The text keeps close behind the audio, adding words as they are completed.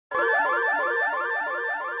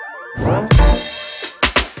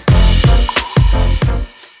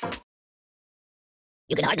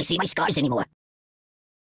You can hardly see my scars anymore.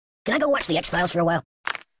 Can I go watch the X-Files for a while?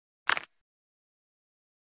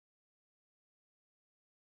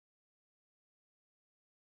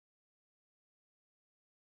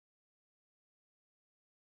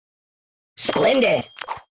 Splendid!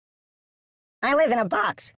 I live in a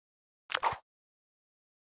box.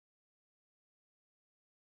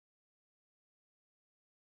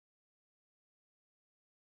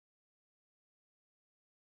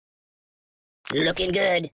 Looking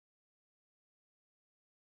good.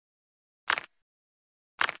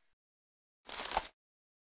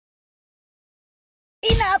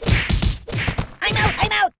 Enough! I'm out!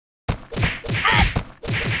 I'm out! Ah!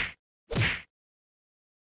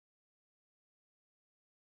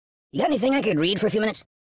 You got anything I could read for a few minutes?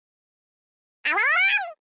 Hello?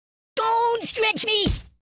 Don't stretch me!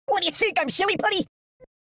 What do you think, I'm silly putty?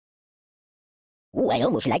 Ooh, I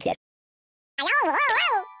almost like that. Hello,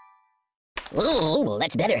 hello. Oh, well,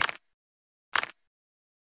 that's better.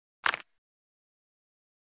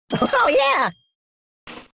 Oh, yeah!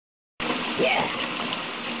 Yeah.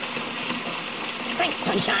 Thanks,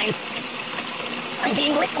 sunshine. I'm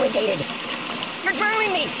being liquidated. You're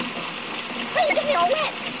drowning me! Hey, you're getting me all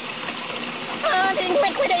wet! I'm being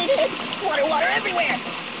liquidated! Water, water everywhere!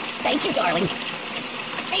 Thank you, darling.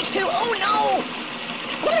 H2, oh no!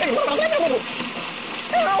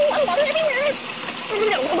 Oh, water everywhere!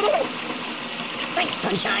 Thanks,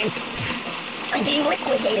 sunshine. I'm being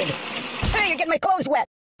liquidated. Hey, you're getting my clothes wet.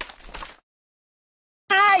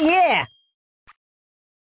 Ah, yeah!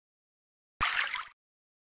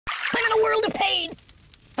 I'm in a world of pain.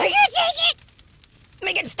 I can't take it!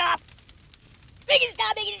 Make it stop. Make it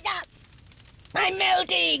stop, make it stop. I'm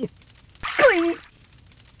melting.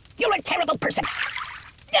 You're a terrible person.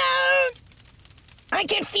 Don't! I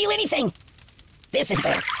can't feel anything. This is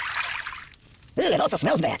bad. Ooh, it also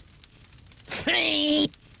smells bad.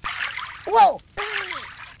 Whoa!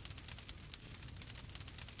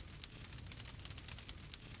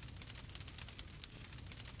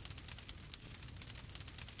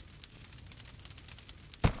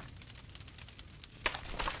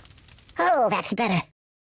 Oh, that's better.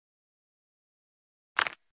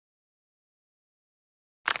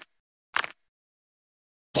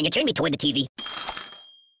 Can you turn me toward the TV?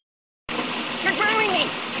 You're drowning me!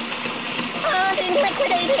 I'm being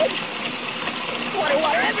liquidated! Water,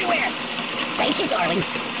 water everywhere! Thank you, darling.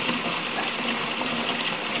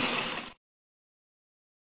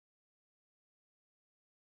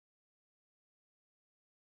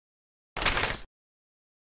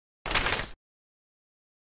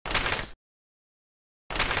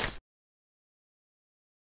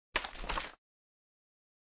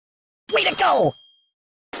 Way to go!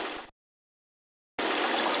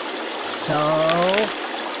 So...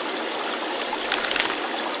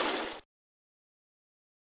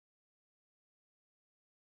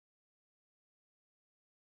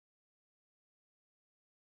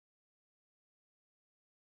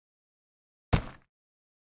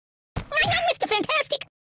 I'm Mr. Fantastic!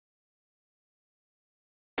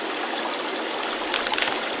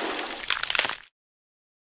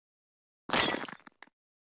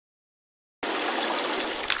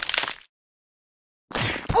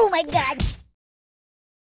 Oh my god!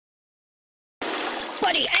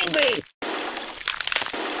 Buddy, angry!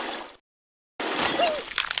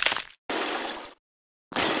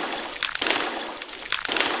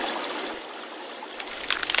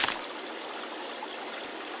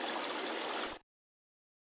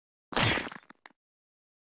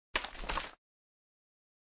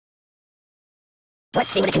 Let's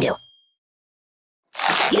see what it can do.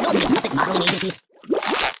 You know the puppet modeling agencies?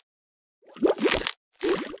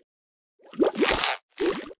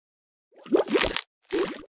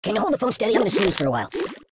 Can you hold the phone steady? I'm gonna snooze for a while.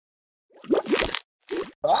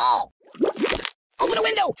 Oh! Open the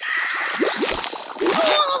window!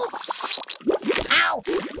 Oh! Ow!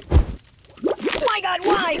 My God,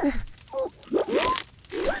 why?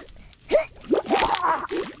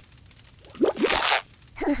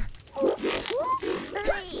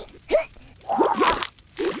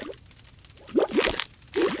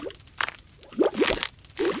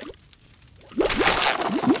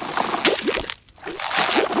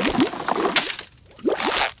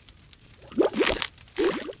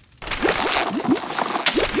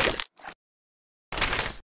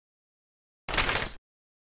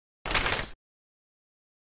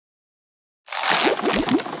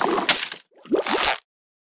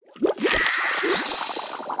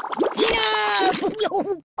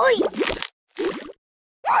 Oi!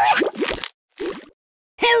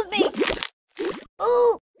 Help me!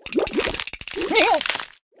 Ooh! meal.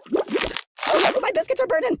 Oh, my biscuits are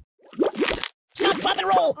burning. Stop, drop, and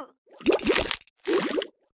roll.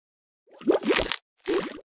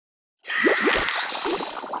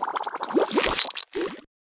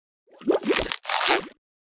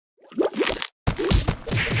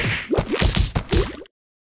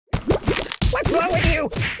 What's wrong with you?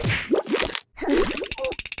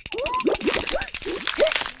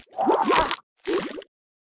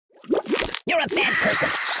 You're a bad person.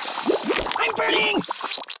 I'm burning!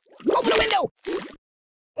 Open the window!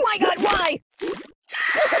 My God, why?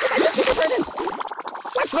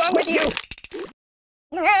 What's wrong with you?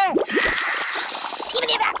 Give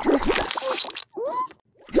me that!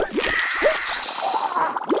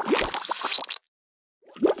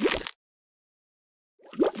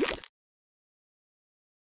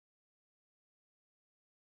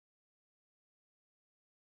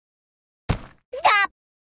 Stop!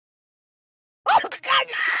 Oh, God!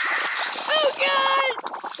 Oh, God!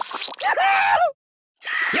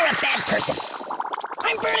 You're a bad person.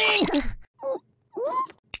 I'm burning!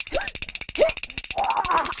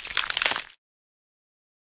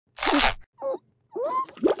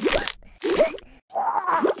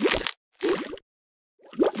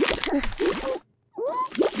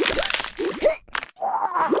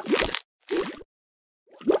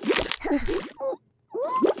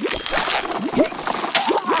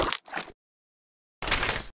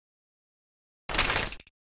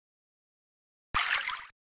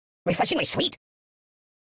 Refreshingly sweet.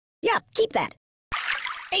 Yeah, keep that.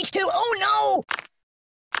 H2, oh no!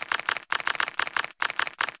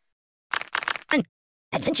 And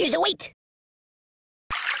adventures await.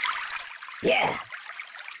 Yeah.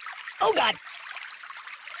 Oh God.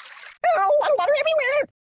 Oh, water everywhere.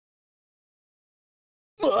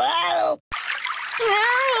 Whoa.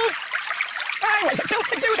 Oh. I wasn't built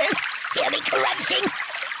to do this. Hear me crunching.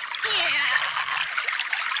 Yeah.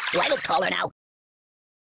 Do I look taller now?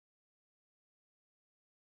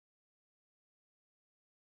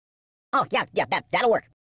 Oh, yeah, that'll work.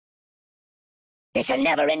 It's a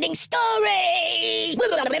never-ending story!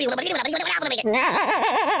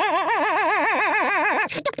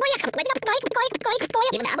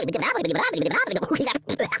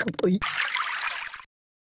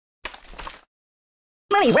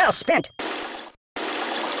 Money well spent.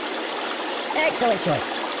 Excellent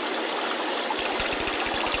choice.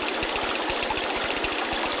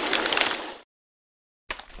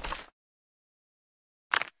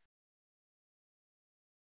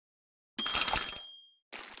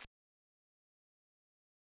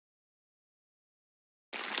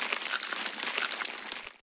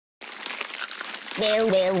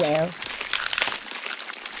 Well.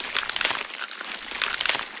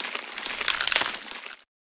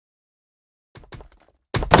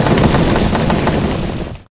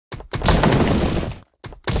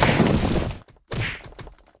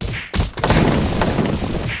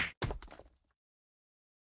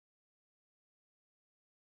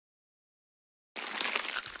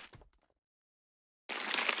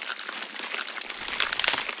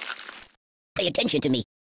 Pay attention to me.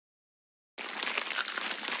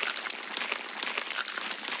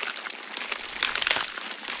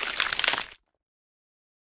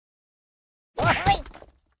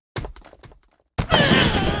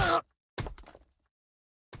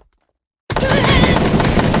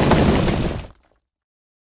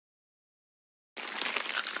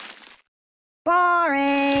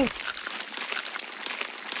 Boring.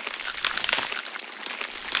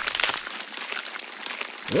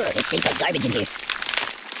 Ugh, it stinks like garbage in here.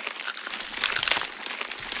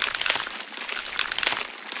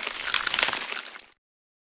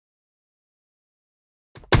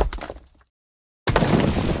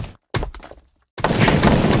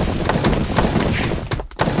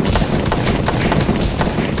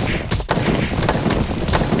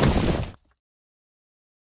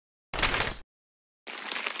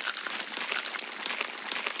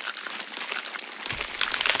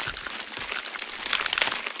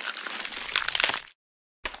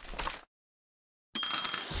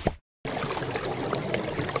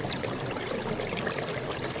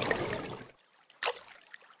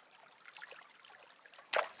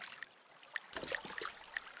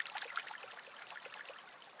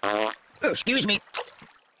 Oh, excuse me.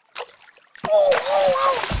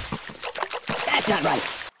 Oh. That's not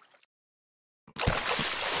right.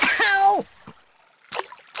 Ow!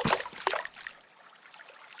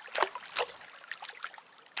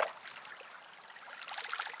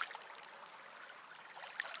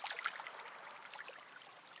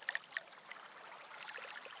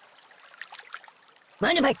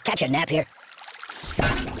 Mind if I catch a nap here?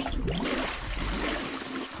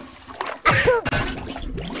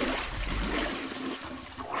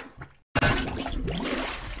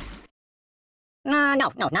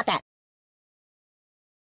 No, not that.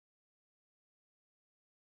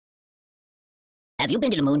 Have you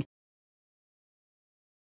been to the moon?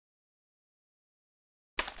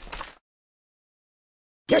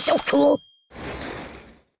 You're so cool.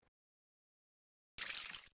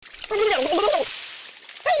 Hey, you're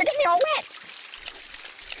getting me all wet.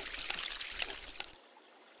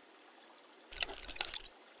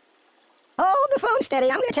 Hold the phone steady.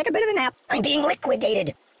 I'm gonna take a bit of a nap. I'm being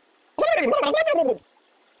liquidated.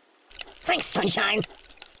 Thanks, sunshine.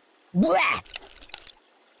 Blah!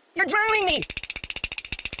 You're drowning me.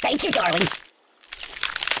 Thank you, darling.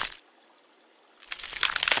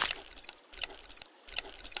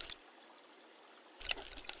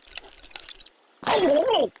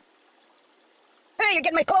 Hey, you're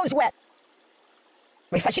getting my clothes wet.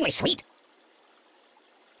 Refreshingly sweet.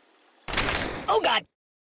 Oh, God.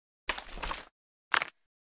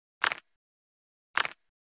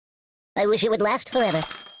 I wish it would last forever.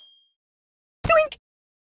 Doink!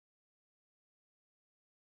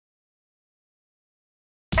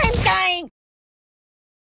 I'm dying!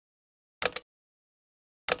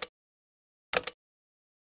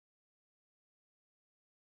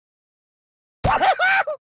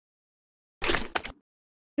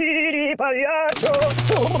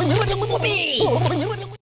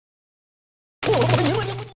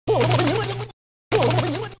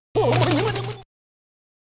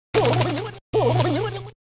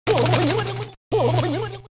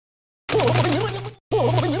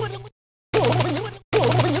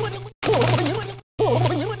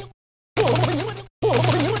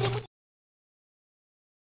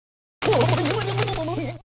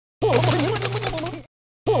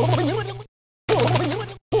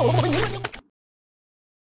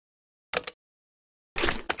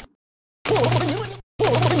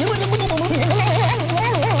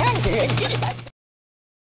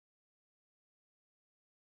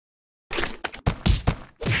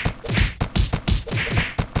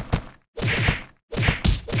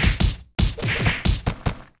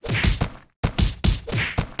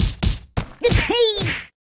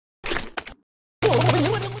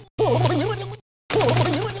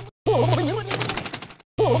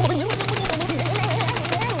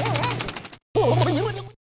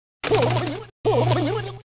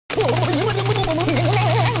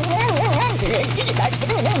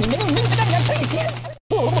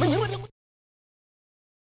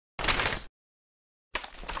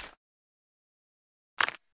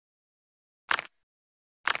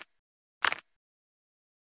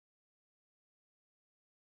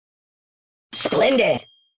 Splendid!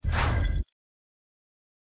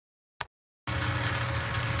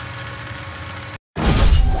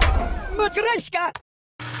 Matryoshka!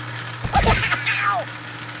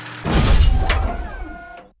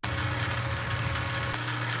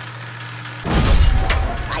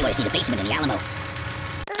 I want to see the basement in the Alamo.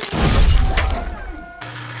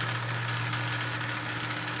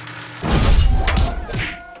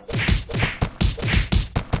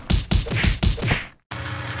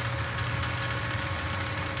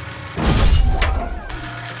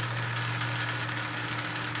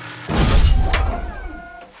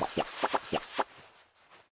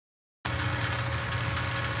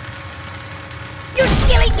 You're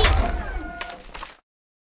killing me!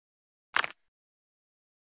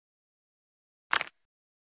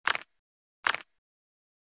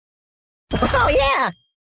 Oh, yeah!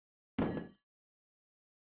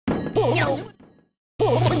 No!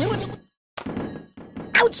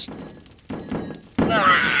 Ouch!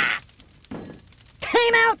 Ah!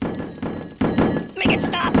 Time out! Make it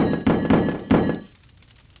stop!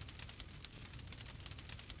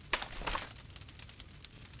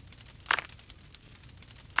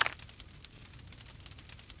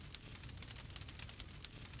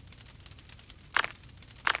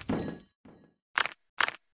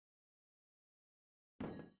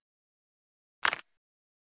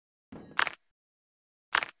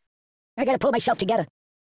 I gotta pull myself together.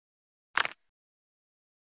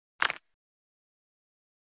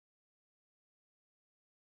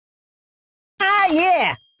 Ah,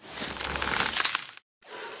 yeah!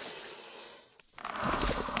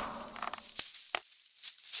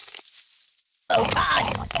 Oh, God!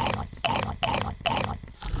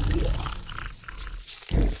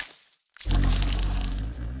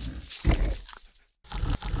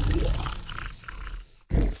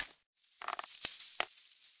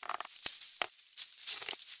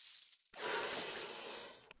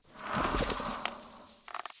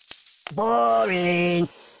 Boring!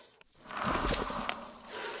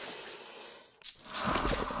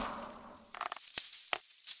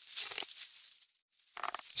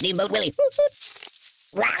 Steamboat Willie.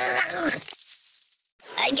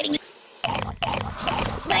 I'm getting...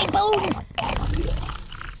 My bones!